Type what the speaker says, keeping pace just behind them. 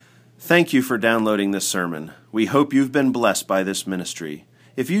Thank you for downloading this sermon. We hope you've been blessed by this ministry.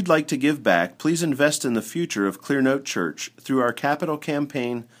 If you'd like to give back, please invest in the future of Clearnote Church through our capital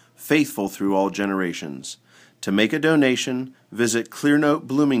campaign, Faithful Through All Generations. To make a donation, visit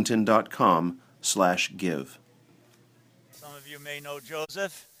clearnotebloomington.com/give. Some of you may know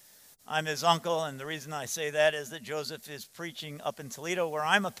Joseph. I'm his uncle, and the reason I say that is that Joseph is preaching up in Toledo, where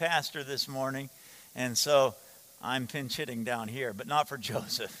I'm a pastor this morning, and so I'm pinch hitting down here, but not for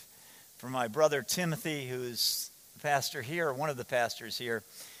Joseph. For my brother Timothy, who's the pastor here, one of the pastors here,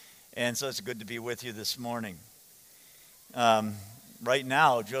 and so it's good to be with you this morning. Right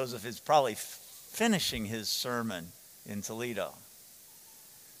now, Joseph is probably finishing his sermon in Toledo.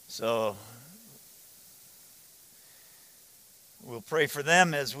 So we'll pray for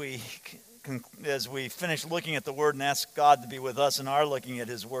them as we finish looking at the Word and ask God to be with us in our looking at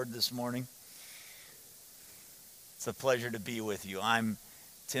His Word this morning. It's a pleasure to be with you. I'm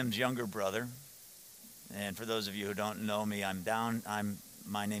Tim's younger brother, and for those of you who don't know me,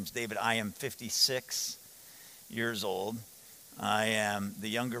 my name's David. I am 56 years old. I am the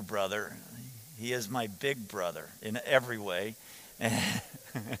younger brother. He is my big brother in every way, and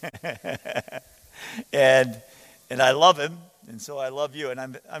I love him, and so I love you, and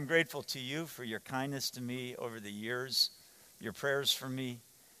I'm grateful to you for your kindness to me over the years, your prayers for me,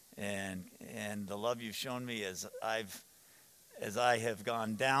 and the love you've shown me as I have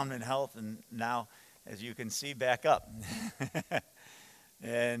gone down in health, and now, as you can see, back up.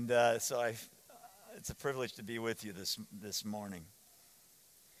 And so it's a privilege to be with you this morning.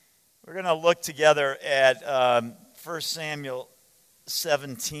 We're going to look together at 1 Samuel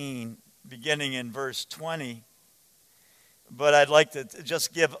 17, beginning in verse 20. But I'd like to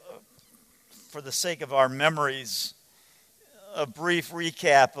just give, for the sake of our memories, a brief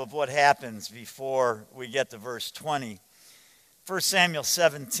recap of what happens before we get to verse 20. 1 Samuel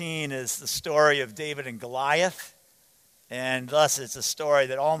 17 is the story of David and Goliath, and thus it's a story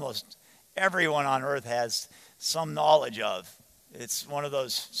that almost everyone on earth has some knowledge of. It's one of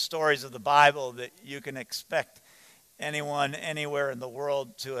those stories of the Bible that you can expect anyone anywhere in the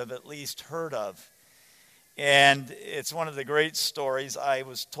world to have at least heard of. And it's one of the great stories. I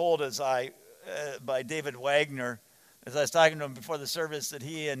was told by David Wagner, as I was talking to him before the service, that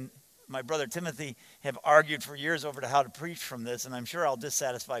he and my brother Timothy have argued for years over how to preach from this, and I'm sure I'll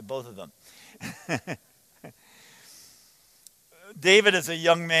dissatisfy both of them. David is a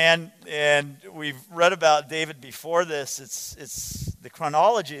young man, and we've read about David before this. It's the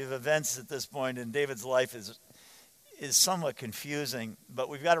chronology of events at this point in David's life is somewhat confusing, but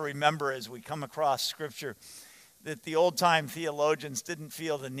we've got to remember as we come across Scripture that the old-time theologians didn't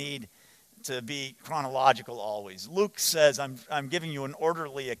feel the need to be chronological always. Luke says, I'm giving you an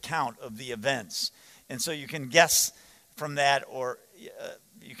orderly account of the events. And so you can guess from that, or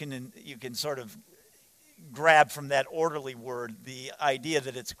you can sort of grab from that orderly word the idea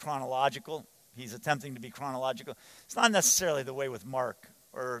that it's chronological. He's attempting to be chronological. It's not necessarily the way with Mark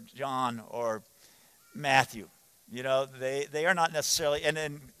or John or Matthew. You know, they are not necessarily, and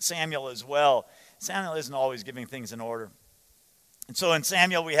then Samuel as well. Samuel isn't always giving things in order. And so in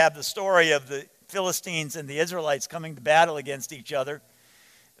Samuel, we have the story of the Philistines and the Israelites coming to battle against each other.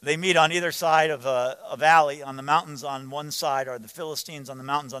 They meet on either side of a valley. On the mountains on one side are the Philistines, on the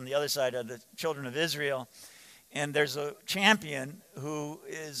mountains on the other side are the children of Israel. And there's a champion who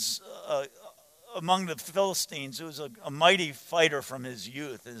is among the Philistines, who's a mighty fighter from his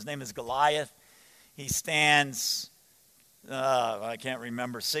youth. His name is Goliath. He stands, I can't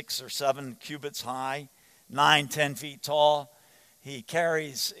remember, 6 or 7 cubits high, 9, 10 feet tall. He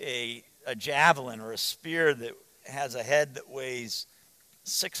carries a javelin or a spear that has a head that weighs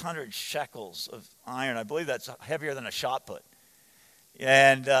 600 shekels of iron. I believe that's heavier than a shot put.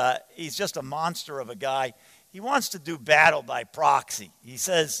 And he's just a monster of a guy. He wants to do battle by proxy. He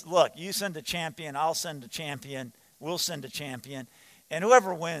says, look, you send a champion, I'll send a champion, we'll send a champion, and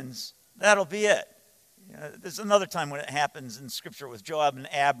whoever wins, that'll be it. You know, there's another time when it happens in Scripture with Joab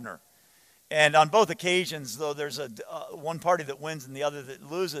and Abner. And on both occasions, though there's one party that wins and the other that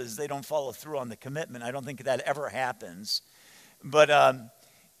loses, they don't follow through on the commitment. I don't think that ever happens. But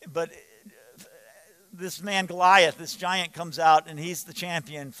this man Goliath, this giant, comes out, and he's the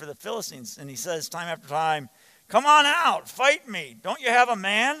champion for the Philistines. And he says time after time, come on out, fight me. Don't you have a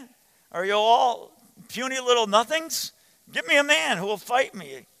man? Are you all puny little nothings? Give me a man who will fight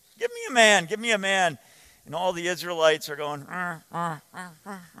me. Give me a man, give me a man. And all the Israelites are going,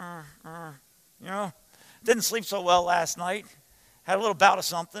 you know, didn't sleep so well last night. Had a little bout of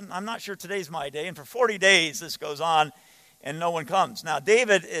something. I'm not sure today's my day. And for 40 days this goes on, and no one comes. Now,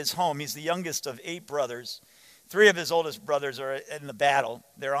 David is home. He's the youngest of 8 brothers. Three of his oldest brothers are in the battle.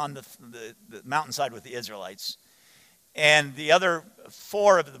 They're on the mountainside with the Israelites. And the other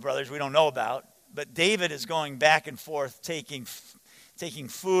four of the brothers we don't know about, but David is going back and forth taking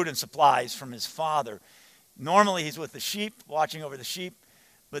food and supplies from his father. Normally he's with the sheep, watching over the sheep,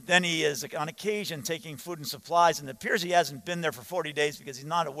 but then he is on occasion taking food and supplies, and it appears he hasn't been there for 40 days because he's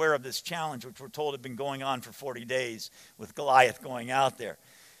not aware of this challenge, which we're told had been going on for 40 days with Goliath going out there.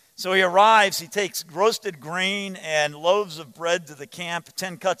 So he arrives, he takes roasted grain and loaves of bread to the camp,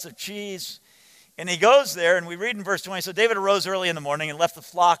 10 cuts of cheese, and he goes there, and we read in verse 20, so David arose early in the morning and left the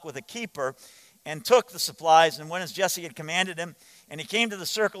flock with a keeper and took the supplies and went as Jesse had commanded him, and he came to the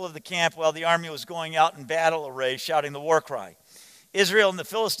circle of the camp while the army was going out in battle array, shouting the war cry. Israel and the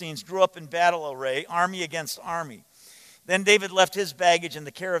Philistines drew up in battle array, army against army. Then David left his baggage in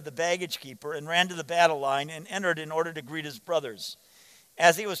the care of the baggage keeper and ran to the battle line and entered in order to greet his brothers.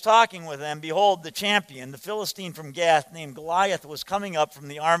 As he was talking with them, behold, the champion, the Philistine from Gath, named Goliath, was coming up from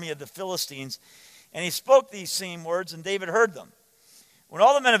the army of the Philistines, and he spoke these same words, and David heard them. When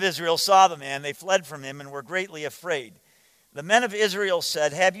all the men of Israel saw the man, they fled from him and were greatly afraid. The men of Israel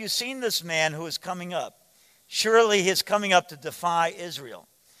said, have you seen this man who is coming up? Surely he is coming up to defy Israel.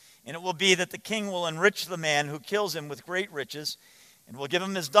 And it will be that the king will enrich the man who kills him with great riches, and will give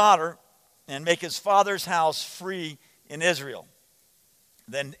him his daughter, and make his father's house free in Israel.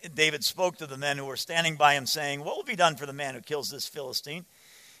 Then David spoke to the men who were standing by him, saying, what will be done for the man who kills this Philistine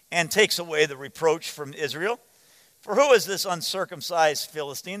and takes away the reproach from Israel? For who is this uncircumcised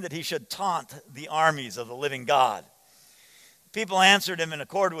Philistine that he should taunt the armies of the living God? People answered him in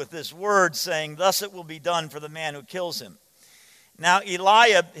accord with this word, saying, thus it will be done for the man who kills him. Now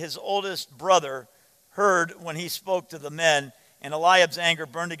Eliab, his oldest brother, heard when he spoke to the men, and Eliab's anger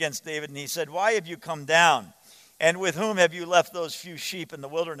burned against David, and he said, why have you come down? And with whom have you left those few sheep in the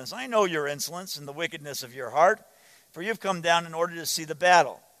wilderness? I know your insolence and the wickedness of your heart, for you've come down in order to see the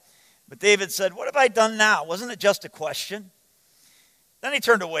battle. But David said, what have I done now? Wasn't it just a question? Then he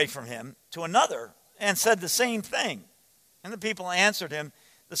turned away from him to another and said the same thing. And the people answered him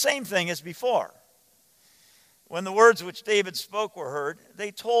the same thing as before. When the words which David spoke were heard, they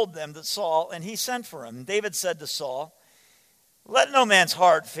told them to Saul, and he sent for him. And David said to Saul, let no man's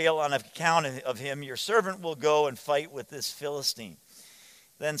heart fail on account of him. Your servant will go and fight with this Philistine.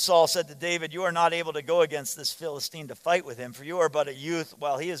 Then Saul said to David, you are not able to go against this Philistine to fight with him, for you are but a youth,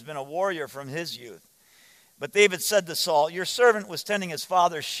 while he has been a warrior from his youth. But David said to Saul, your servant was tending his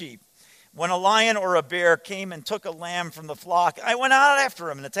father's sheep. When a lion or a bear came and took a lamb from the flock, I went out after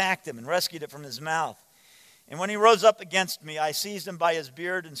him and attacked him and rescued it from his mouth. And when he rose up against me, I seized him by his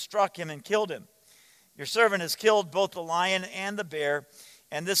beard and struck him and killed him. Your servant has killed both the lion and the bear,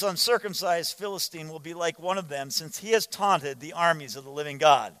 and this uncircumcised Philistine will be like one of them, since he has taunted the armies of the living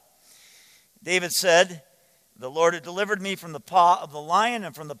God. David said, the Lord had delivered me from the paw of the lion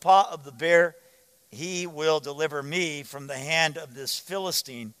and from the paw of the bear. He will deliver me from the hand of this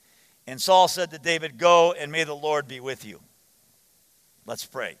Philistine. And Saul said to David, go, and may the Lord be with you. Let's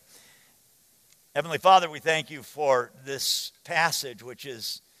pray. Heavenly Father, we thank you for this passage, which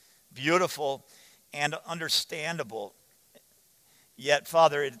is beautiful and understandable. Yet,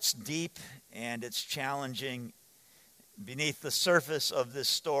 Father, it's deep and it's challenging. Beneath the surface of this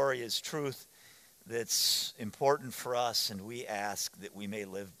story is truth that's important for us, and we ask that we may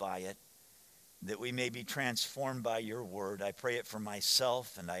live by it, that we may be transformed by your word. I pray it for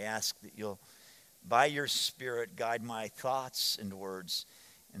myself, and I ask that you'll, by your Spirit, guide my thoughts and words,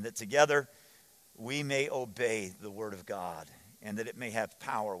 and that together we may obey the word of God, and that it may have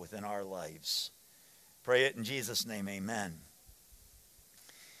power within our lives. Pray it in Jesus' name, amen.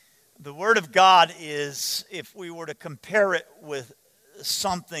 The word of God is, if we were to compare it with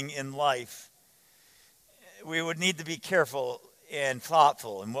something in life, we would need to be careful and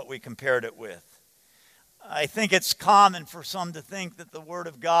thoughtful in what we compared it with. I think it's common for some to think that the word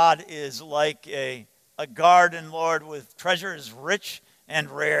of God is like a garden, Lord, with treasures rich and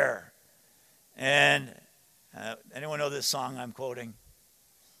rare. And anyone know this song I'm quoting?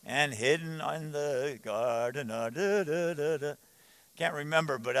 And hidden in the garden. Can't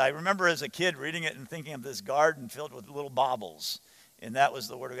remember, but I remember as a kid reading it and thinking of this garden filled with little baubles. And that was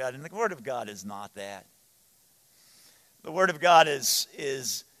the Word of God. And the Word of God is not that. The Word of God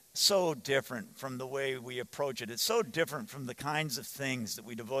is so different from the way we approach it. It's so different from the kinds of things that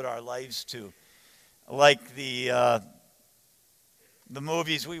we devote our lives to. Like the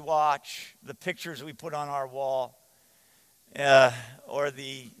movies we watch, the pictures we put on our wall,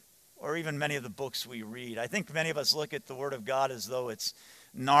 or even many of the books we read. I think many of us look at the Word of God as though it's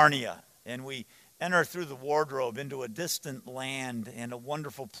Narnia, and we enter through the wardrobe into a distant land and a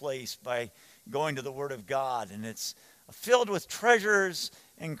wonderful place by going to the Word of God, and it's filled with treasures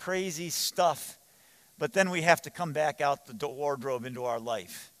and crazy stuff. But then we have to come back out the wardrobe into our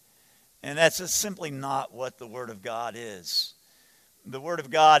life. And that's just simply not what the Word of God is. The Word of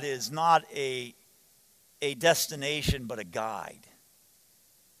God is not a destination, but a guide.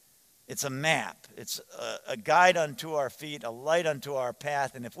 It's a map. It's a guide unto our feet, a light unto our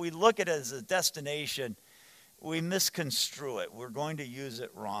path. And if we look at it as a destination, we misconstrue it. We're going to use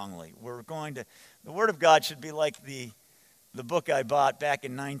it wrongly. The Word of God should be like the book I bought back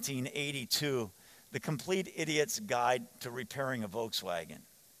in 1982, The Complete Idiot's Guide to Repairing a Volkswagen.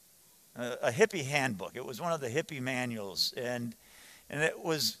 A hippie handbook. It was one of the hippie manuals, and it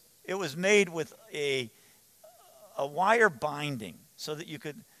was made with a wire binding so that you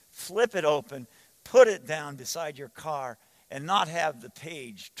could flip it open, put it down beside your car, and not have the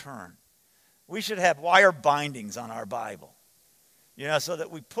page turn. We should have wire bindings on our Bible, so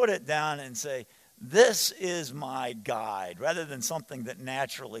that we put it down and say, this is my guide, rather than something that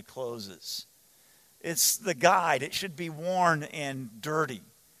naturally closes. It's the guide. It should be worn and dirty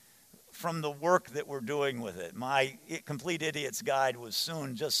from the work that we're doing with it. My Complete Idiot's Guide was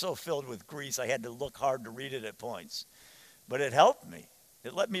soon just so filled with grease I had to look hard to read it at points. But it helped me.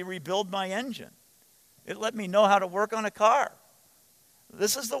 It let me rebuild my engine. It let me know how to work on a car.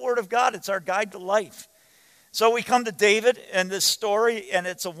 This is the Word of God. It's our guide to life. So we come to David and this story, and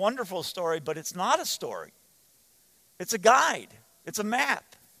it's a wonderful story, but it's not a story. It's a guide. It's a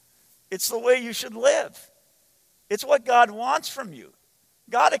map. It's the way you should live. It's what God wants from you.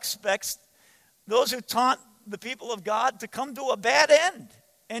 God expects those who taunt the people of God to come to a bad end,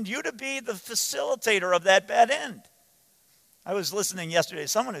 and you to be the facilitator of that bad end. I was listening yesterday to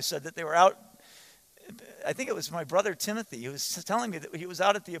someone who said that they were out, I think it was my brother Timothy, who was telling me that he was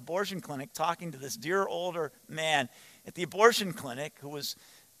out at the abortion clinic talking to this dear older man at the abortion clinic who was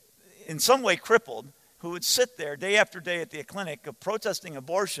in some way crippled, who would sit there day after day at the clinic protesting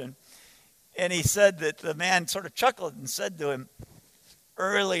abortion. And he said that the man sort of chuckled and said to him,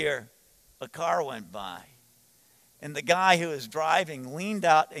 earlier, a car went by, and the guy who was driving leaned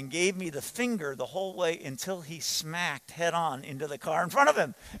out and gave me the finger the whole way until he smacked head on into the car in front of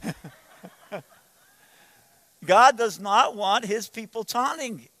him. God does not want his people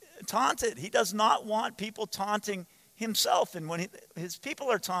taunted. He does not want people taunting himself. And when his people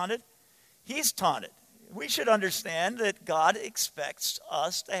are taunted, he's taunted. We should understand that God expects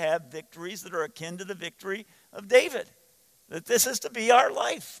us to have victories that are akin to the victory of David. That this is to be our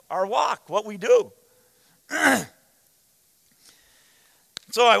life, our walk, what we do.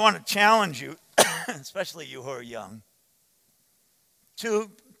 So I want to challenge you, especially you who are young,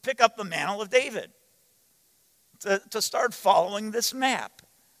 to pick up the mantle of David, to start following this map.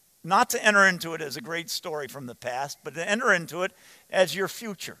 Not to enter into it as a great story from the past, but to enter into it as your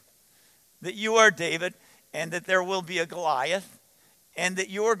future. That you are David, and that there will be a Goliath, and that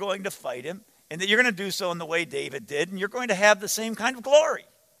you are going to fight him, and that you're going to do so in the way David did, and you're going to have the same kind of glory.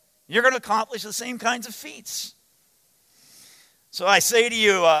 You're going to accomplish the same kinds of feats. So I say to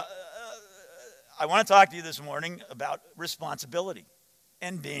you, I want to talk to you this morning about responsibility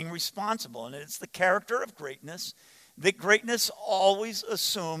and being responsible. And it's the character of greatness, that greatness always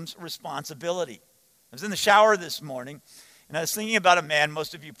assumes responsibility. I was in the shower this morning, and I was thinking about a man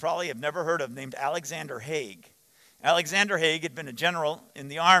most of you probably have never heard of named Alexander Haig. Alexander Haig had been a general in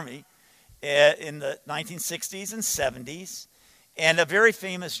the army in the 1960s and 70s, and a very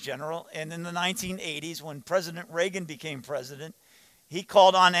famous general. And in the 1980s, when President Reagan became president, he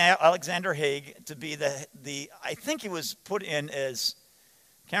called on Alexander Haig to be I think he was put in as,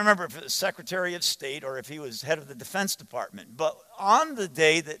 can't remember if it was Secretary of State or if he was head of the Defense Department. But on the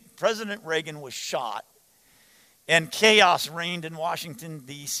day that President Reagan was shot and chaos reigned in Washington,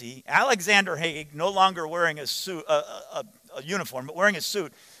 D.C., Alexander Haig, no longer wearing a suit, a uniform, but wearing a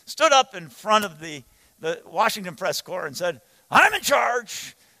suit, stood up in front of the Washington Press Corps and said, "I'm in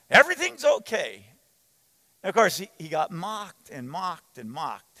charge. Everything's okay." And of course, he got mocked and mocked and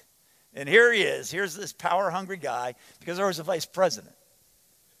mocked. And here he is. Here's this power-hungry guy, because there was a vice president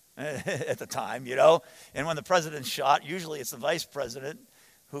at the time, And when the president's shot, usually it's the vice president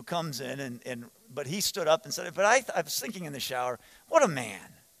who comes in. But he stood up and said, but I was thinking in the shower, what a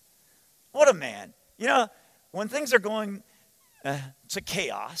man. What a man. When things are going to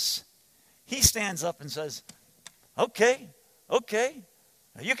chaos, he stands up and says, okay,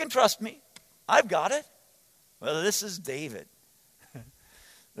 you can trust me. I've got it. Well, this is David.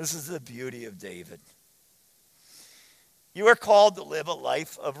 This is the beauty of David. You are called to live a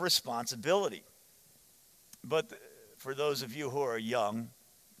life of responsibility. But for those of you who are young,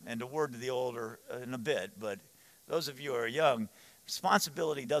 and a word to the older in a bit, but those of you who are young,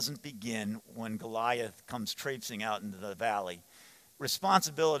 Responsibility doesn't begin when Goliath comes traipsing out into the valley.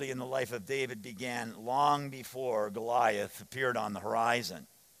 Responsibility in the life of David began long before Goliath appeared on the horizon.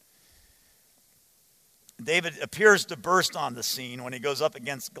 David appears to burst on the scene when he goes up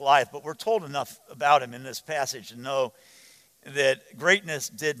against Goliath, but we're told enough about him in this passage to know that greatness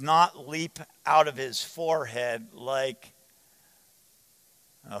did not leap out of his forehead like,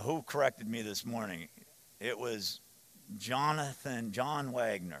 who corrected me this morning? It was John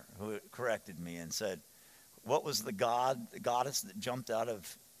Wagner, who corrected me and said, what was the goddess that jumped out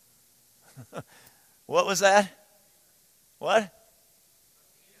of, what was that? What?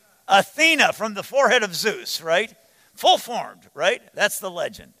 Athena from the forehead of Zeus, right? Full formed, right? That's the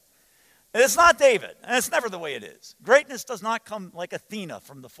legend. And it's not David, and it's never the way it is. Greatness does not come like Athena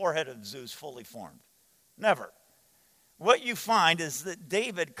from the forehead of Zeus fully formed. Never. What you find is that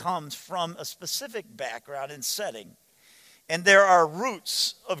David comes from a specific background and setting. And there are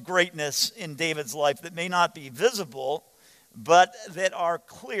roots of greatness in David's life that may not be visible, but that are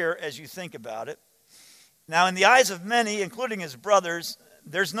clear as you think about it. Now, in the eyes of many, including his brothers,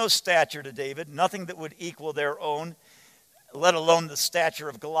 there's no stature to David, nothing that would equal their own, let alone the stature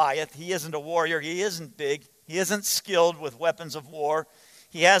of Goliath. He isn't a warrior. He isn't big. He isn't skilled with weapons of war.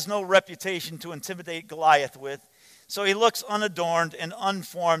 He has no reputation to intimidate Goliath with. So he looks unadorned and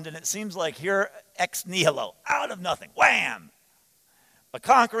unformed, and it seems like here ex nihilo, out of nothing, wham! A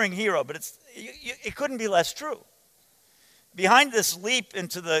conquering hero, but it couldn't be less true. Behind this leap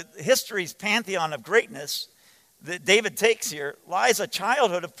into the history's pantheon of greatness that David takes here lies a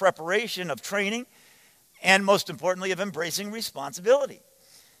childhood of preparation, of training, and most importantly, of embracing responsibility.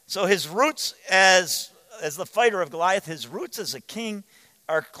 So his roots as the fighter of Goliath, his roots as a king,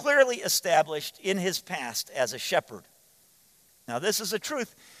 are clearly established in his past as a shepherd. Now, this is a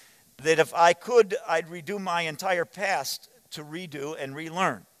truth that if I could, I'd redo my entire past to redo and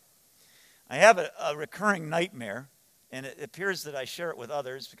relearn. I have a recurring nightmare, and it appears that I share it with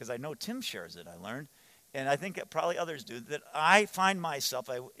others because I know Tim shares it, I learned, and I think probably others do, that I find myself,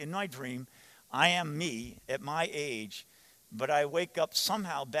 in my dream, I am me at my age, but I wake up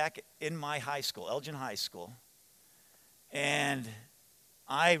somehow back in my high school, Elgin High School, and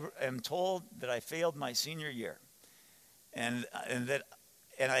I am told that I failed my senior year. And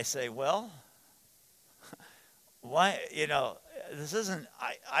I say, well, why, this isn't,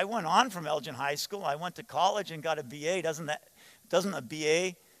 I went on from Elgin High School. I went to college and got a BA. Doesn't a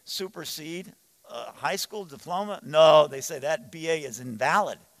BA supersede a high school diploma? No, they say that BA is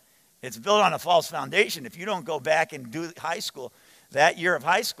invalid. It's built on a false foundation. If you don't go back and do high school, that year of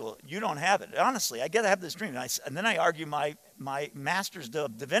high school, you don't have it. Honestly, I get to have this dream. And then I argue my master's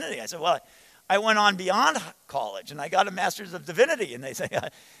of divinity. I said, well, I went on beyond college, and I got a master's of divinity. And they say,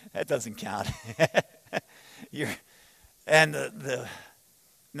 that doesn't count. And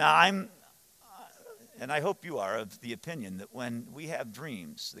I hope you are of the opinion that when we have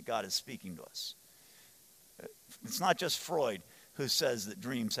dreams that God is speaking to us, it's not just Freud who says that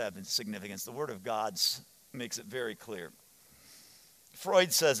dreams have significance. The Word of God makes it very clear.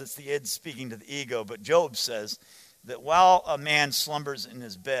 Freud says it's the id speaking to the ego, but Job says that while a man slumbers in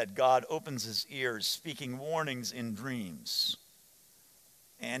his bed, God opens his ears, speaking warnings in dreams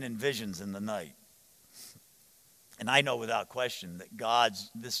and in visions in the night. And I know without question that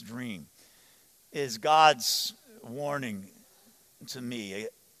this dream is God's warning to me,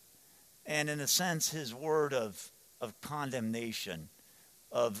 and in a sense, his word of condemnation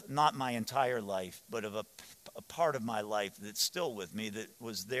of not my entire life, but of a part of my life that's still with me that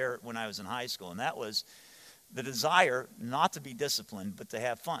was there when I was in high school, and that was the desire not to be disciplined, but to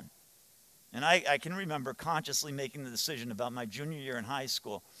have fun. And I can remember consciously making the decision about my junior year in high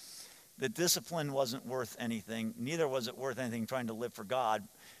school that discipline wasn't worth anything, neither was it worth anything trying to live for God,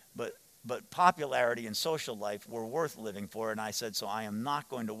 but popularity and social life were worth living for. And I said, so I am not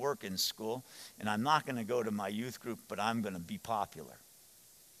going to work in school, and I'm not going to go to my youth group, but I'm going to be popular.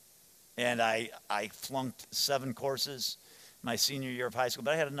 And I flunked 7 courses my senior year of high school,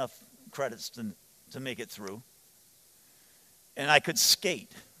 but I had enough credits to make it through. And I could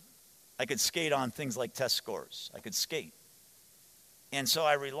skate. I could skate on things like test scores. I could skate. And so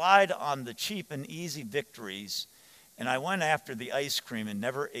I relied on the cheap and easy victories, and I went after the ice cream and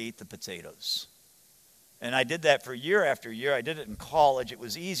never ate the potatoes. And I did that for year after year. I did it in college. It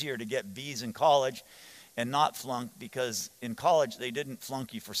was easier to get B's in college and not flunk, because in college they didn't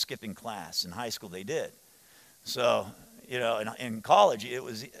flunk you for skipping class. In high school they did. So, in college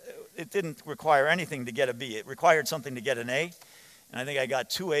it didn't require anything to get a B. It required something to get an A. And I think I got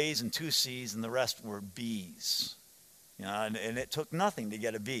 2 A's and 2 C's, and the rest were B's. And it took nothing to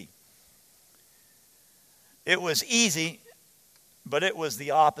get a B. It was easy but it was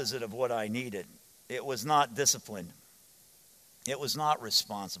the opposite of what I needed. It was not disciplined. It was not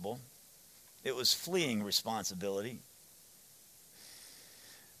responsible. It was fleeing responsibility.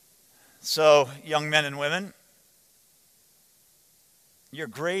 So, young men and women, your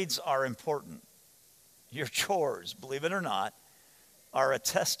grades are important. Your chores, believe it or not, are a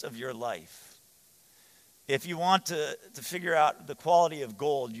test of your life. If you want to figure out the quality of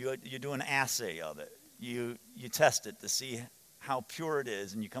gold, you do an assay of it. You test it to see how pure it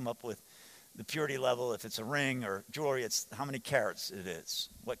is, and you come up with the purity level. If it's a ring or jewelry, it's how many carats it is,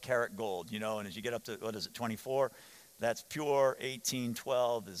 what carat gold, and as you get up to, 24, that's pure. 18,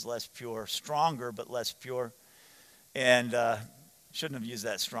 12 is less pure, stronger but less pure. And shouldn't have used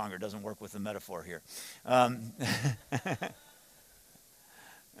that stronger, doesn't work with the metaphor here.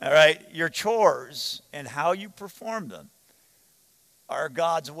 All right, your chores and how you perform them are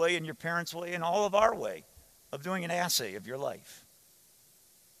God's way and your parents' way and all of our way of doing an assay of your life.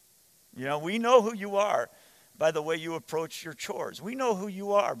 We know who you are by the way you approach your chores. We know who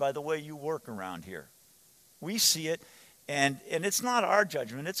you are by the way you work around here. We see it, and it's not our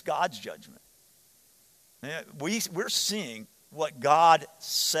judgment, it's God's judgment. We're seeing what God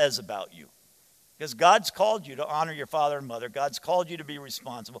says about you. Because God's called you to honor your father and mother. God's called you to be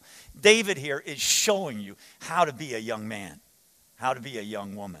responsible. David here is showing you how to be a young man, how to be a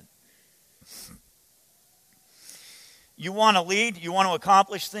young woman. You want to lead? You want to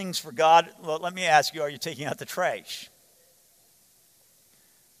accomplish things for God? Well, let me ask you, are you taking out the trash?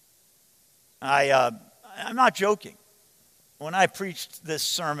 I'm not joking. When I preached this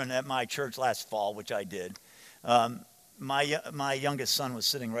sermon at my church last fall, which I did, my youngest son was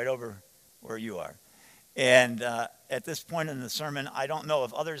sitting right over where you are. And at this point in the sermon, I don't know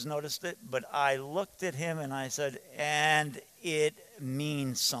if others noticed it, but I looked at him and I said, and it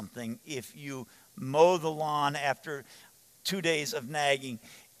means something if you mow the lawn after 2 days of nagging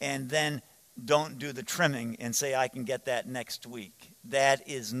and then don't do the trimming and say, I can get that next week. That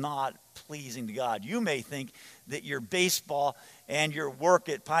is not pleasing to God. You may think that your baseball and your work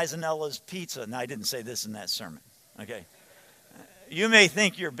at Paisanella's Pizza, now I didn't say this in that sermon, okay? You may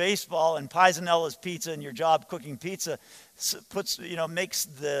think your baseball and Paisanella's Pizza and your job cooking pizza makes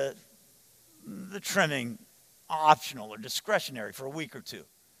the trimming optional or discretionary for a week or two.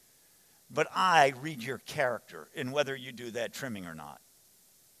 But I read your character in whether you do that trimming or not.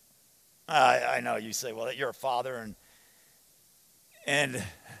 I know you say, well, you're a father and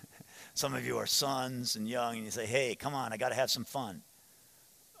some of you are sons and young, and you say, hey, come on, I got to have some fun.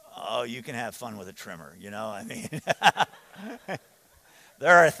 Oh, you can have fun with a trimmer, I mean.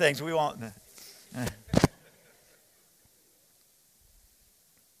 There are things we won't.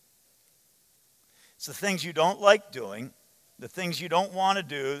 It's the things you don't like doing, the things you don't want to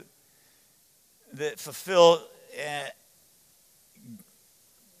do that fulfill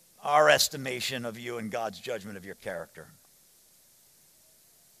our estimation of you and God's judgment of your character.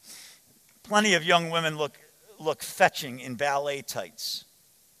 Plenty of young women look fetching in ballet tights.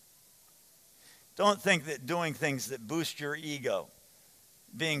 Don't think that doing things that boost your ego,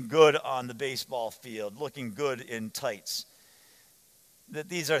 being good on the baseball field, looking good in tights, that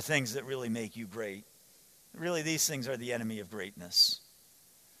these are things that really make you great. Really, these things are the enemy of greatness.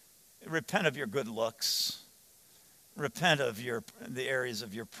 Repent of your good looks. Repent of the areas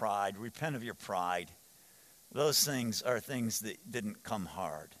of your pride. Repent of your pride. Those things are things that didn't come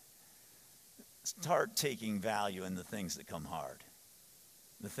hard. Start taking value in the things that come hard.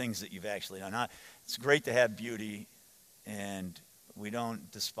 The things that you've actually done. It's great to have beauty, and we don't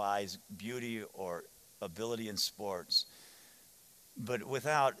despise beauty or ability in sports, but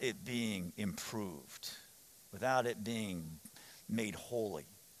without it being improved, without it being made holy,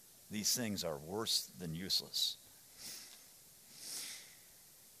 these things are worse than useless.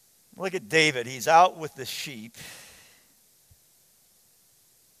 Look at David. He's out with the sheep.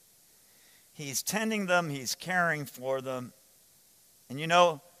 He's tending them. He's caring for them.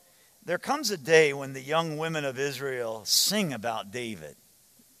 And there comes a day when the young women of Israel sing about David.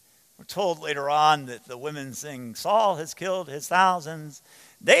 We're told later on that the women sing, Saul has killed his thousands,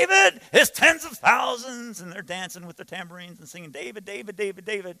 David his tens of thousands, and they're dancing with their tambourines and singing, David, David, David,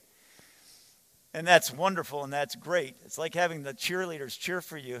 David. And that's wonderful and that's great. It's like having the cheerleaders cheer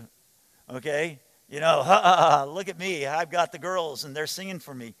for you, okay? Look at me, I've got the girls and they're singing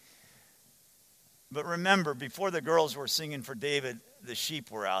for me. But remember, before the girls were singing for David, the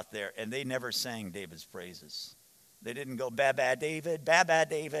sheep were out there, and they never sang David's praises. They didn't go, ba-ba, David, ba-ba,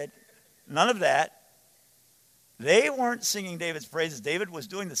 David. None of that. They weren't singing David's praises. David was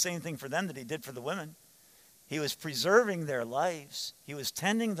doing the same thing for them that he did for the women. He was preserving their lives. He was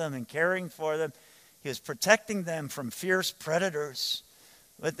tending them and caring for them. He was protecting them from fierce predators,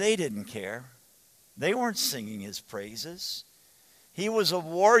 but they didn't care. They weren't singing his praises. He was a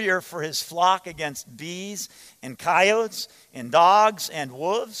warrior for his flock against bees and coyotes and dogs and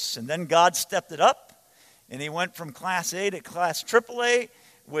wolves. And then God stepped it up, and he went from class A to class AAA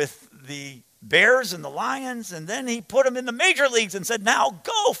with the bears and the lions. And then he put them in the major leagues and said, now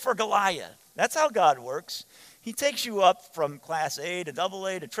go for Goliath. That's how God works. He takes you up from class A to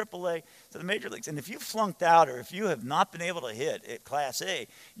AA to AAA to the major leagues. And if you flunked out or if you have not been able to hit at class A,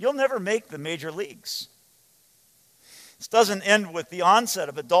 you'll never make the major leagues. This doesn't end with the onset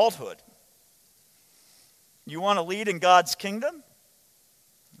of adulthood. You want to lead in God's kingdom?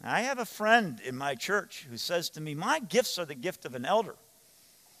 I have a friend in my church who says to me, my gifts are the gift of an elder.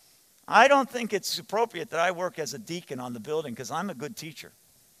 I don't think it's appropriate that I work as a deacon on the building because I'm a good teacher.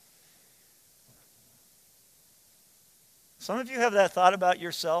 Some of you have that thought about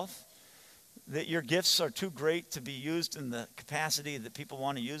yourself, that your gifts are too great to be used in the capacity that people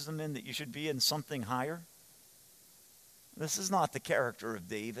want to use them in, that you should be in something higher. This is not the character of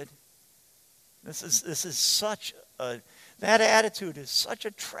David. This is such a, that attitude is such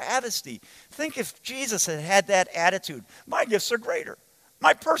a travesty. Think if Jesus had had that attitude. My gifts are greater.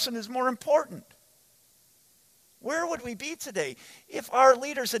 My person is more important. Where would we be today if our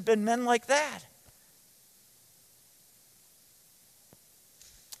leaders had been men like that?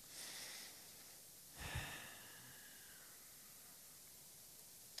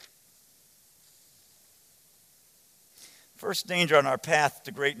 First danger on our path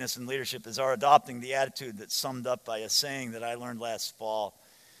to greatness and leadership is our adopting the attitude that's summed up by a saying that I learned last fall.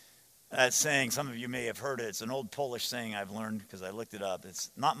 That saying, some of you may have heard it. It's an old Polish saying I've learned because I looked it up. It's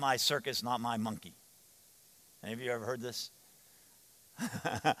not my circus, not my monkey. Any of you ever heard this?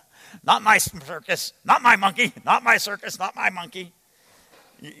 Not my circus, not my monkey, not my circus, not my monkey.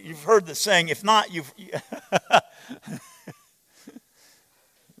 You've heard the saying. If not, you've...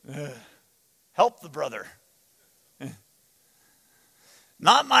 Help the brother.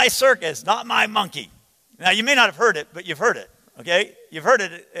 Not my circus, not my monkey. Now, you may not have heard it, but you've heard it, okay? You've heard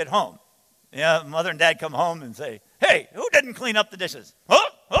it at home. Yeah, mother and dad come home and say, hey, who didn't clean up the dishes?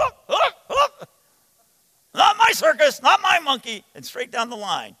 Not my circus, not my monkey. And straight down the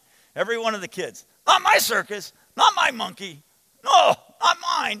line, every one of the kids, not my circus, not my monkey. No, not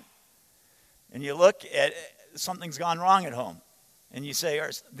mine. And you look at something's gone wrong at home. And you say,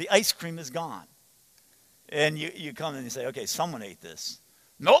 the ice cream is gone. And you come and you say, okay, someone ate this.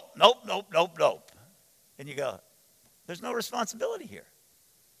 Nope. And you go, there's no responsibility here.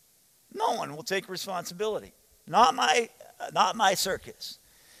 No one will take responsibility. Not my circus.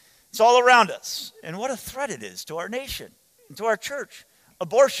 It's all around us. And what a threat it is to our nation and to our church.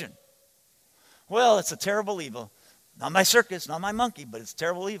 Abortion. Well, it's a terrible evil. Not my circus, not my monkey, but it's a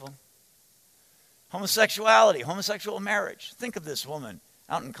terrible evil. Homosexuality, homosexual marriage. Think of this woman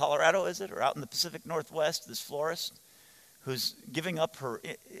out in Colorado, is it? Or out in the Pacific Northwest, this florist who's giving up her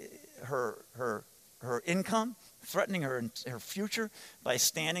income, threatening her future by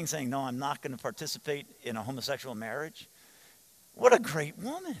standing saying, no, I'm not going to participate in a homosexual marriage. What a great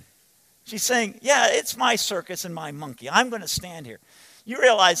woman. She's saying, yeah, it's my circus and my monkey. I'm going to stand here. You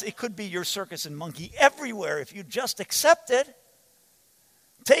realize it could be your circus and monkey everywhere if you just accept it.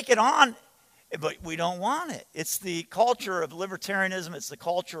 Take it on. But we don't want it. It's the culture of libertarianism. It's the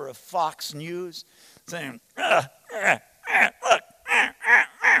culture of Fox News saying, look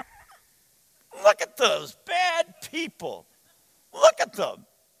at those bad people. Look at them.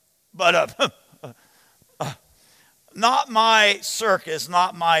 But not my circus,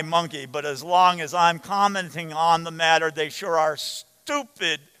 not my monkey, but as long as I'm commenting on the matter, they sure are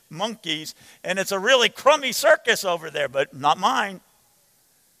stupid monkeys, and it's a really crummy circus over there, but not mine.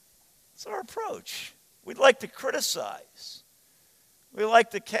 It's our approach. We'd like to criticize. We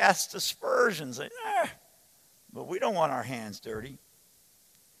like to cast aspersions. But we don't want our hands dirty.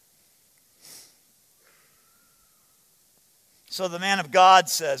 So the man of God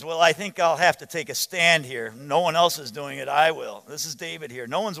says, well, I think I'll have to take a stand here. No one else is doing it. I will. This is David here.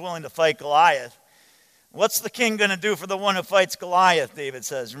 No one's willing to fight Goliath. What's the king going to do for the one who fights Goliath, David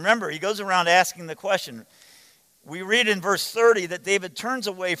says. Remember, he goes around asking the question. We read in verse 30 that David turns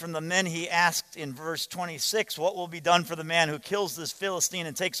away from the men he asked in verse 26, what will be done for the man who kills this Philistine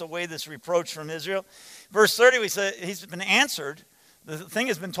and takes away this reproach from Israel? Verse 30, we say he's been answered. The thing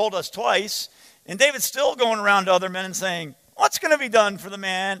has been told us twice. And David's still going around to other men and saying, what's going to be done for the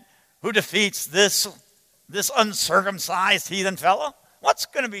man who defeats this uncircumcised heathen fellow? What's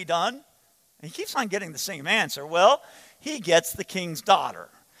going to be done? And he keeps on getting the same answer. Well, he gets the king's daughter.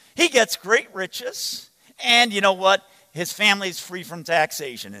 He gets great riches. And you know what? his family's free from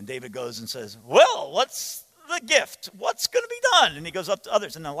taxation. And David goes and says, well, what's the gift? What's going to be done? And he goes up to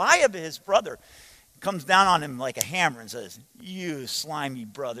others. And Eliab, his brother, comes down on him like a hammer and says, you slimy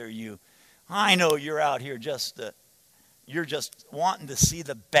brother, I know you're out here you're just wanting to see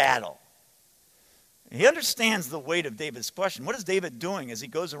the battle. He understands the weight of David's question. What is David doing as he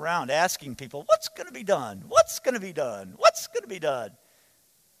goes around asking people, what's going to be done? What's going to be done? What's going to be done?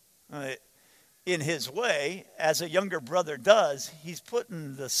 In his way, as a younger brother does, he's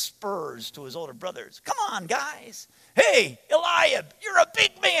putting the spurs to his older brothers. Come on, guys. Hey, Eliab, you're a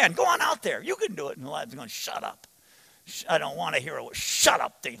big man. Go on out there. You can do it. And Eliab's going, shut up. I don't want to hear it. Shut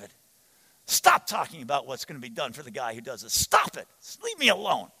up, David. Stop talking about what's going to be done for the guy who does it. Stop it. Leave me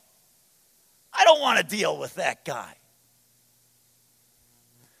alone. I don't want to deal with that guy.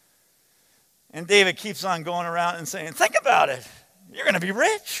 And David keeps on going around and saying, think about it. You're going to be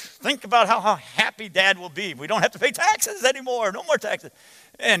rich. Think about how happy Dad will be. We don't have to pay taxes anymore. No more taxes.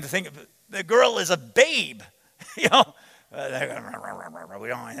 And think of it, the girl is a babe. We don't.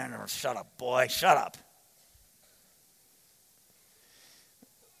 Shut up, boy. Shut up.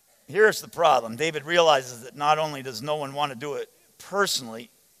 Here's the problem. David realizes that not only does no one want to do it personally,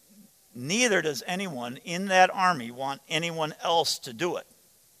 neither does anyone in that army want anyone else to do it.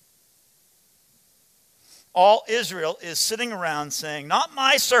 All Israel is sitting around saying, not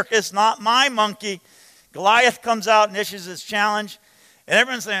my circus, not my monkey. Goliath comes out and issues his challenge. And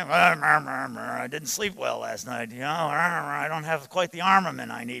everyone's saying, I didn't sleep well last night. I don't have quite the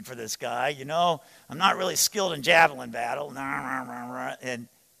armament I need for this guy. I'm not really skilled in javelin battle. And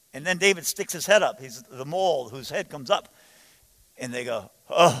then David sticks his head up. He's the mole whose head comes up. And they go,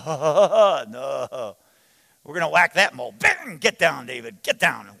 no. We're going to whack that mole. Bang! Get down, David. Get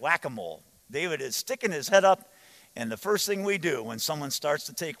down. Whack a mole. David is sticking his head up, and the first thing we do when someone starts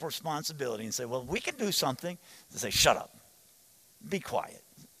to take responsibility and say, well, we can do something, is say, shut up. Be quiet.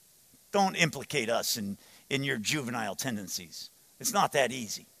 Don't implicate us in your juvenile tendencies. It's not that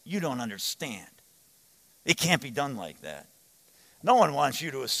easy. You don't understand. It can't be done like that. No one wants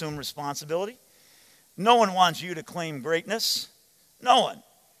you to assume responsibility. No one wants you to claim greatness. No one.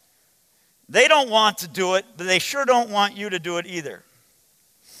 They don't want to do it, but they sure don't want you to do it either.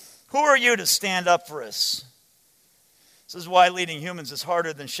 Who are you to stand up for us? This is why leading humans is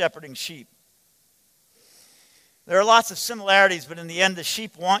harder than shepherding sheep. There are lots of similarities, but in the end, the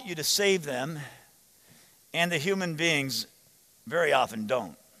sheep want you to save them, and the human beings very often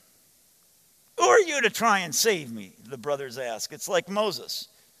don't. Who are you to try and save me? The brothers ask. It's like Moses.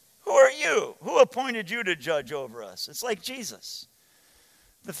 Who are you? Who appointed you to judge over us? It's like Jesus.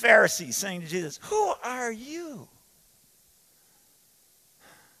 The Pharisees saying to Jesus, who are you?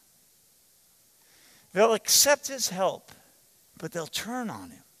 They'll accept his help, but they'll turn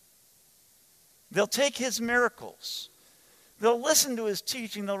on him. They'll take his miracles. They'll listen to his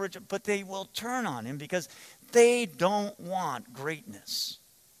teaching, but they will turn on him because they don't want greatness.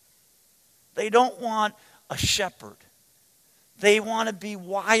 They don't want a shepherd. They want to be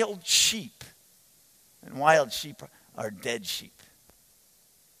wild sheep. And wild sheep are dead sheep.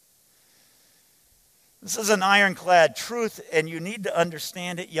 This is an ironclad truth, and you need to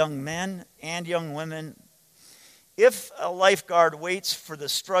understand it, young men and young women. If a lifeguard waits for the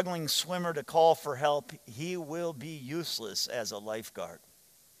struggling swimmer to call for help, he will be useless as a lifeguard.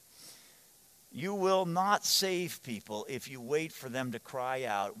 You will not save people if you wait for them to cry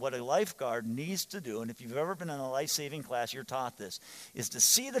out. What a lifeguard needs to do, and if you've ever been in a life-saving class, you're taught this, is to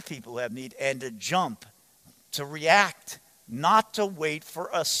see the people who have need and to jump, to react, not to wait for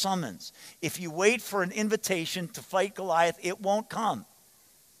a summons. If you wait for an invitation to fight Goliath, it won't come.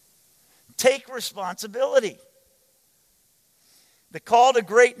 Take responsibility. The call to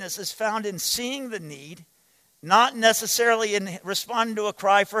greatness is found in seeing the need, not necessarily in responding to a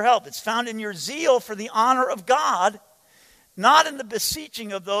cry for help. It's found in your zeal for the honor of God, not in the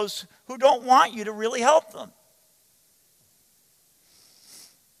beseeching of those who don't want you to really help them.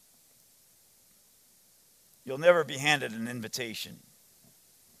 You'll never be handed an invitation.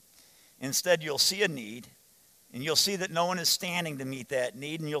 Instead, you'll see a need, and you'll see that no one is standing to meet that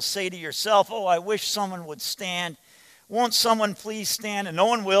need, and you'll say to yourself, oh, I wish someone would stand. Won't someone please stand? And no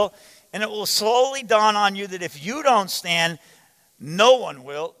one will. And it will slowly dawn on you that if you don't stand, no one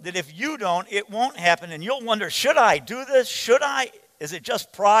will. That if you don't, it won't happen. And you'll wonder, should I do this? Should I? Is it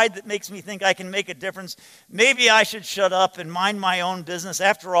just pride that makes me think I can make a difference? Maybe I should shut up and mind my own business.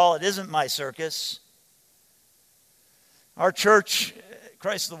 After all, it isn't my circus. Our church,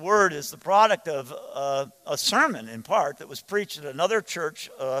 Christ the Word, is the product of a sermon, in part, that was preached at another church,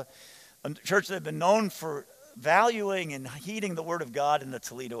 a church that had been known for valuing and heeding the Word of God in the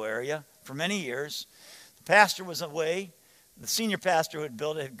Toledo area for many years. The pastor was away. The senior pastor who had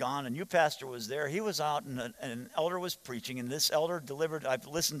built it had gone. A new pastor was there. He was out, and an elder was preaching, and this elder delivered, I've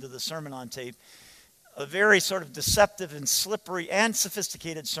listened to the sermon on tape, a very sort of deceptive and slippery and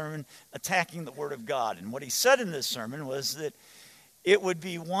sophisticated sermon attacking the Word of God. And what he said in this sermon was that it would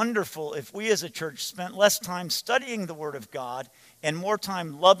be wonderful if we as a church spent less time studying the Word of God and more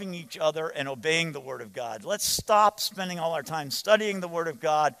time loving each other and obeying the Word of God. Let's stop spending all our time studying the Word of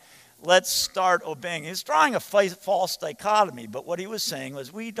God. Let's start obeying. He's drawing a false dichotomy, but what he was saying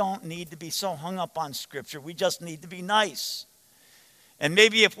was we don't need to be so hung up on Scripture. We just need to be nice. And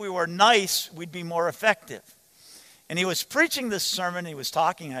maybe if we were nice, we'd be more effective. And he was preaching this sermon. He was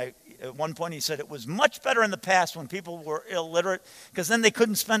talking. At one point he said it was much better in the past when people were illiterate, because then they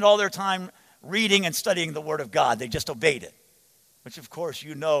couldn't spend all their time reading and studying the Word of God. They just obeyed it, which of course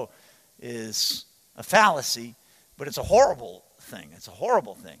you know is a fallacy, but it's a horrible thing. It's a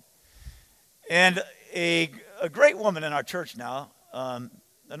horrible thing. And a great woman in our church now,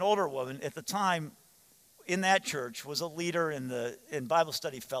 an older woman at the time, in that church, was a leader in Bible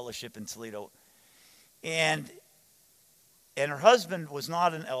study fellowship in Toledo. And her husband was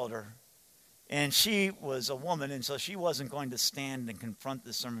not an elder, and she was a woman, and so she wasn't going to stand and confront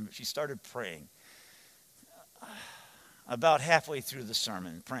the sermon, but she started praying. About halfway through the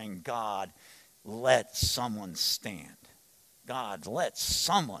sermon, praying, God, let someone stand. God, let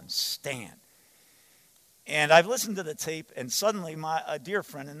someone stand. And I've listened to the tape, and suddenly a dear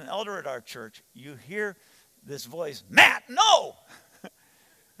friend, and an elder at our church, you hear this voice, Matt, no!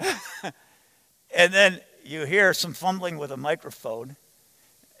 And then you hear some fumbling with a microphone,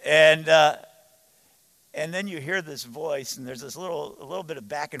 and then you hear this voice, and there's a little bit of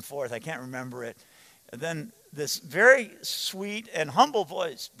back and forth. I can't remember it. And then this very sweet and humble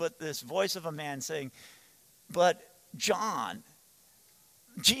voice, but this voice of a man saying, but John,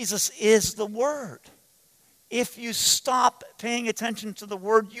 Jesus is the Word. If you stop paying attention to the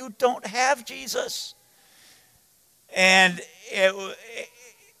Word, you don't have Jesus. And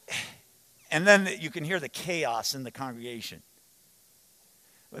then you can hear the chaos in the congregation.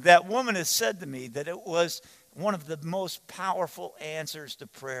 But that woman has said to me that it was one of the most powerful answers to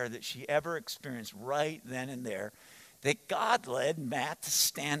prayer that she ever experienced right then and there, that God led Matt to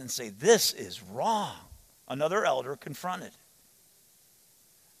stand and say, this is wrong. Another elder confronted.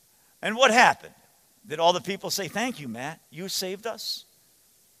 And what happened? Did all the people say, thank you, Matt, you saved us?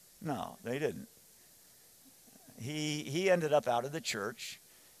 No, they didn't. He ended up out of the church.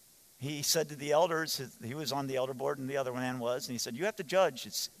 He said to the elders, he was on the elder board and the other man was, and he said, you have to judge.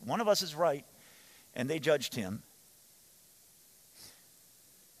 One of us is right. And they judged him.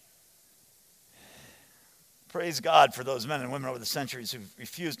 Praise God for those men and women over the centuries who've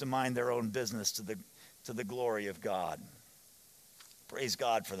refused to mind their own business to the glory of God. Praise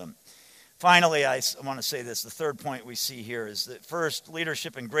God for them. Finally, I want to say this. The third point we see here is that first,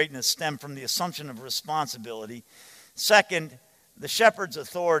 leadership and greatness stem from the assumption of responsibility. Second, the shepherd's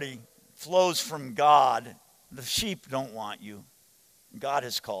authority flows from God. The sheep don't want you. God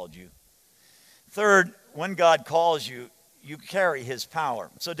has called you. Third, when God calls you, you carry his power.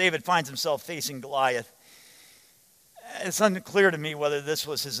 So David finds himself facing Goliath. It's unclear to me whether this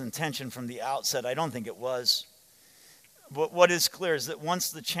was his intention from the outset. I don't think it was. But what is clear is that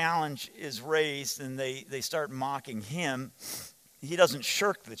once the challenge is raised and they start mocking him, he doesn't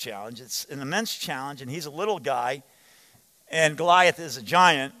shirk the challenge. It's an immense challenge, and he's a little guy, and Goliath is a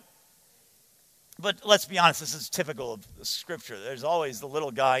giant. But let's be honest, this is typical of Scripture. There's always the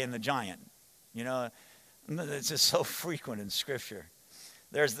little guy and the giant. You know, it's just so frequent in Scripture.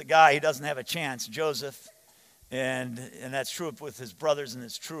 There's the guy who doesn't have a chance, Joseph, and that's true with his brothers, and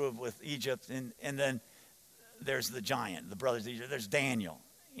it's true with Egypt, and then there's the giant, the brothers of Egypt. There's Daniel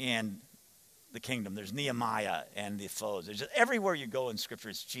and the kingdom. There's Nehemiah and the foes. There's just, everywhere you go in Scripture,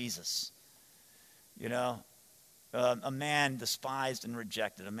 it's Jesus. You know, a man despised and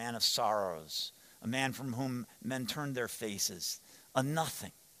rejected, a man of sorrows, a man from whom men turned their faces, a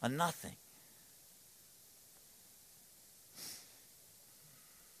nothing. And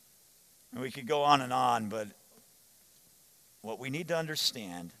we could go on, but what we need to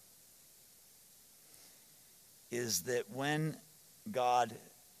understand is that when God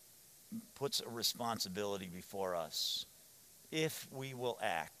puts a responsibility before us, if we will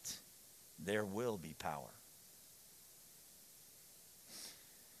act, there will be power.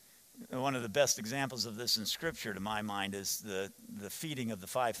 One of the best examples of this in Scripture, to my mind, is the feeding of the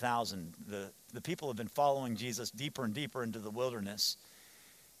 5,000. The people have been following Jesus deeper and deeper into the wilderness.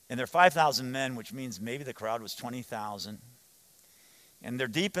 And there are 5,000 men, which means maybe the crowd was 20,000. And they're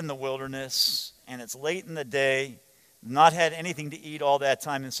deep in the wilderness, and it's late in the day. not had anything to eat all that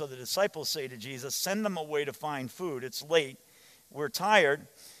time. And so the disciples say to Jesus, send them away to find food. It's late. We're tired.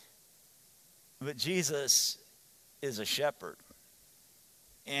 But Jesus is a shepherd.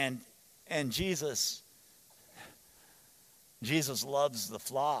 And Jesus loves the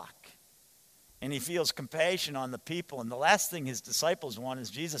flock. And he feels compassion on the people. And the last thing his disciples want is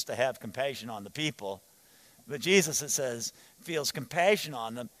Jesus to have compassion on the people. But Jesus, it says, feels compassion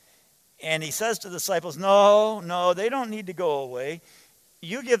on them. And he says to the disciples, no, they don't need to go away.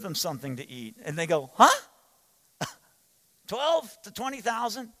 You give them something to eat. And they go, huh? 12 to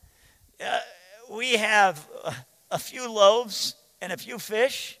 20,000? We have a few loaves and a few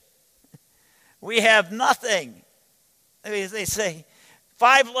fish. We have nothing. They say,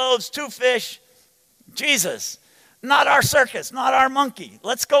 5 loaves, 2 fish. Jesus, not our circus, not our monkey.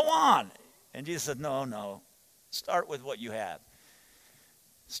 Let's go on. And Jesus said, no. Start with what you have.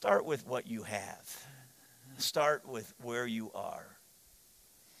 Start with what you have. Start with where you are.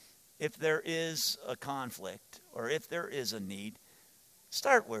 If there is a conflict or if there is a need,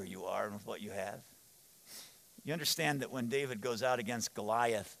 start where you are and with what you have. You understand that when David goes out against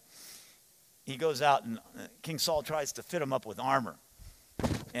Goliath, he goes out and King Saul tries to fit him up with armor.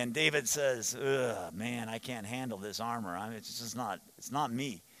 And David says, man, I can't handle this armor. It's not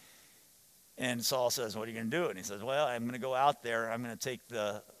me. And Saul says, what are you going to do? And he says, well, I'm going to go out there. I'm going to take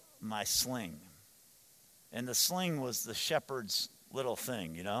my sling. And the sling was the shepherd's little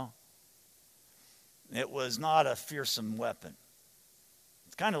thing, you know. It was not a fearsome weapon.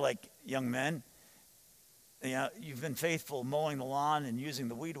 It's kind of like young men. You know, you've been faithful mowing the lawn and using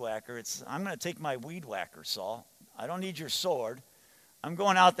the weed whacker. I'm going to take my weed whacker, Saul. I don't need your sword. I'm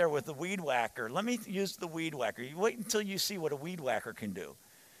going out there with the weed whacker. Let me use the weed whacker. You wait until you see what a weed whacker can do.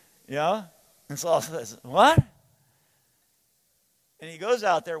 You know? And Saul says, what? And he goes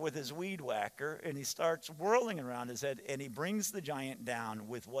out there with his weed whacker, and he starts whirling around his head, and he brings the giant down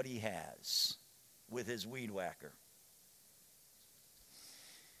with what he has, with his weed whacker.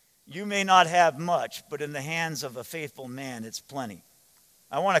 You may not have much, but in the hands of a faithful man, it's plenty.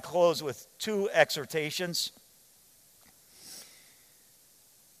 I want to close with 2 exhortations.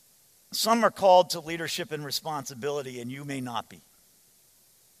 Some are called to leadership and responsibility, and you may not be.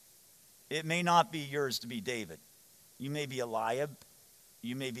 It may not be yours to be David. You may be Eliab.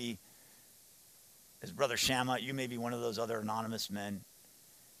 You may be his brother Shammah. You may be one of those other anonymous men.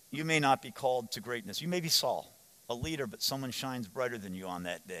 You may not be called to greatness. You may be Saul, a leader, but someone shines brighter than you on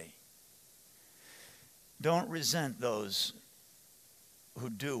that day. Don't resent those who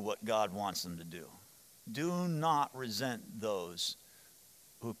do what God wants them to do. Do not resent those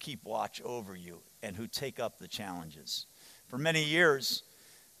who keep watch over you and who take up the challenges. For many years,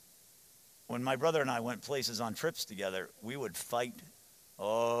 when my brother and I went places on trips together, we would fight.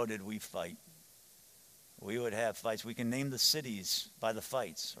 Oh, did we fight? We would have fights. We can name the cities by the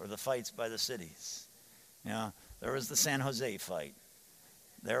fights, or the fights by the cities. You know, there was the San Jose fight.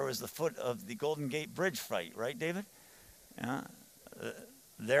 There was the foot of the Golden Gate Bridge fight, right, David?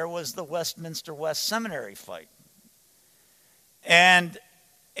 There was the Westminster West Seminary fight. And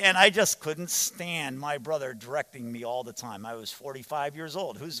I just couldn't stand my brother directing me all the time. I was 45 years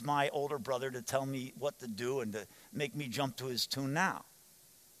old. Who's my older brother to tell me what to do and to make me jump to his tune now?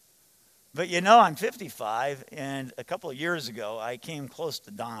 But you know, I'm 55, and a couple of years ago, I came close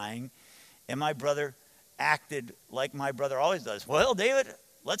to dying, and my brother acted like my brother always does. Well, David,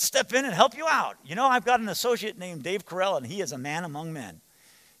 let's step in and help you out. You know, I've got an associate named Dave Carell, and he is a man among men.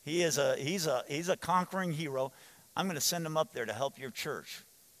 He's a conquering hero. I'm going to send him up there to help your church.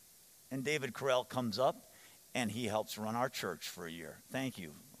 And David Carell comes up, and he helps run our church for a year. Thank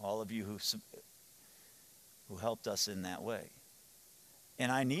you, all of you who helped us in that way. And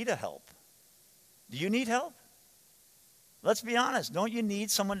I need a help. Do you need help? Let's be honest. Don't you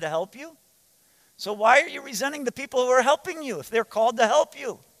need someone to help you? So why are you resenting the people who are helping you if they're called to help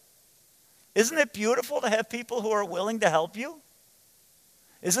you? Isn't it beautiful to have people who are willing to help you?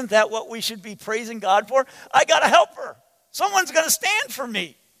 Isn't that what we should be praising God for? I got a helper. Someone's going to stand for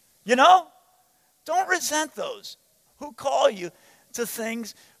me. You know? Don't resent those who call you to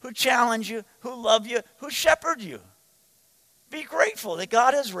things, who challenge you, who love you, who shepherd you. Be grateful that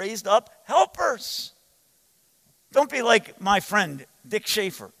God has raised up helpers. Don't be like my friend, Dick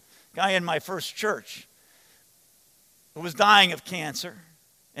Schaefer, guy in my first church, who was dying of cancer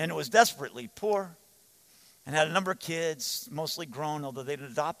and was desperately poor and had a number of kids, mostly grown, although they'd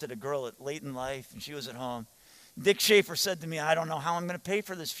adopted a girl late in life, and she was at home. Dick Schaefer said to me, I don't know how I'm going to pay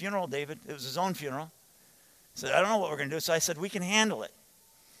for this funeral, David. It was his own funeral. He said, I don't know what we're going to do. So I said, we can handle it.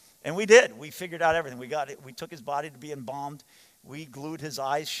 And we did. We figured out everything. We got it. We took his body to be embalmed. We glued his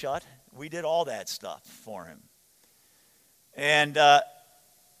eyes shut. We did all that stuff for him. And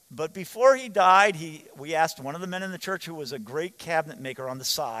but before he died, we asked one of the men in the church who was a great cabinet maker on the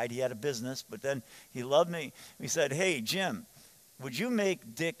side. He had a business, but then he loved me. We said, "Hey, Jim, would you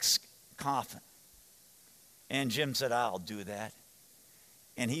make Dick's coffin?" And Jim said, "I'll do that."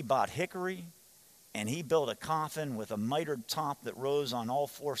 And he bought hickory, and he built a coffin with a mitered top that rose on all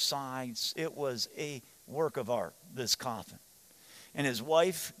four sides. It was a work of art, this coffin. And his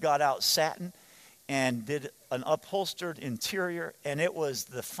wife got out satin and did an upholstered interior, and it was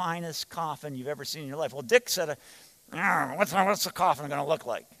the finest coffin you've ever seen in your life. Well, Dick said, what's the coffin going to look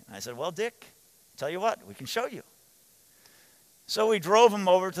like? And I said, "Well, Dick, tell you what, we can show you." So we drove him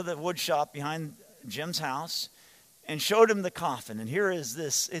over to the wood shop behind Jim's house and showed him the coffin. And here is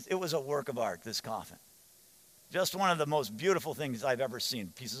this. It was a work of art, this coffin. Just one of the most beautiful things I've ever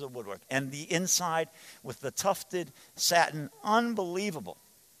seen, pieces of woodwork. And the inside with the tufted satin, unbelievable.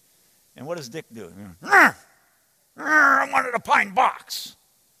 And what does Dick do? I wanted a pine box.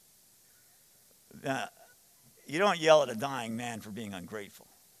 You don't yell at a dying man for being ungrateful.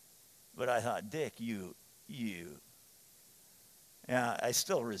 But I thought, Dick, you. Yeah, I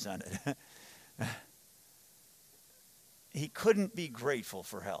still resent it. He couldn't be grateful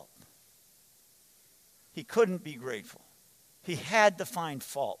for help. He couldn't be grateful. He had to find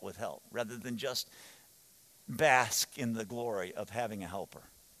fault with help rather than just bask in the glory of having a helper.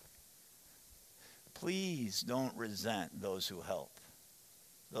 Please don't resent those who help,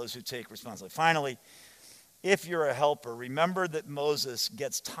 those who take responsibility. Finally, if you're a helper, remember that Moses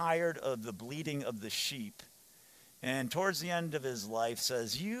gets tired of the bleating of the sheep, and towards the end of his life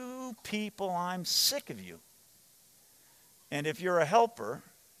says, "You people, I'm sick of you." And if you're a helper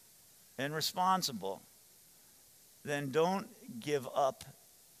and responsible, then don't give up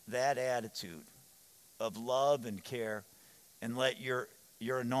that attitude of love and care and let your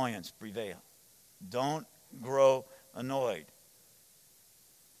annoyance prevail. Don't grow annoyed.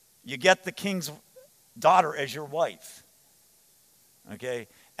 You get the king's daughter as your wife. Okay?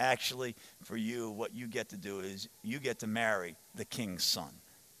 Actually, for you, what you get to do is you get to marry the king's son.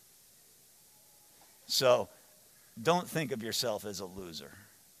 So, don't think of yourself as a loser.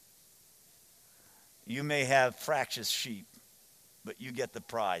 You may have fractious sheep, but you get the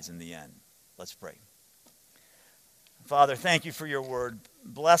prize in the end. Let's pray. Father, thank you for your word.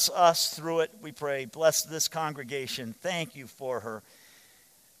 Bless us through it, we pray. Bless this congregation. Thank you for her.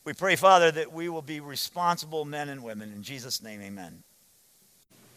 We pray, Father, that we will be responsible men and women. In Jesus' name, amen.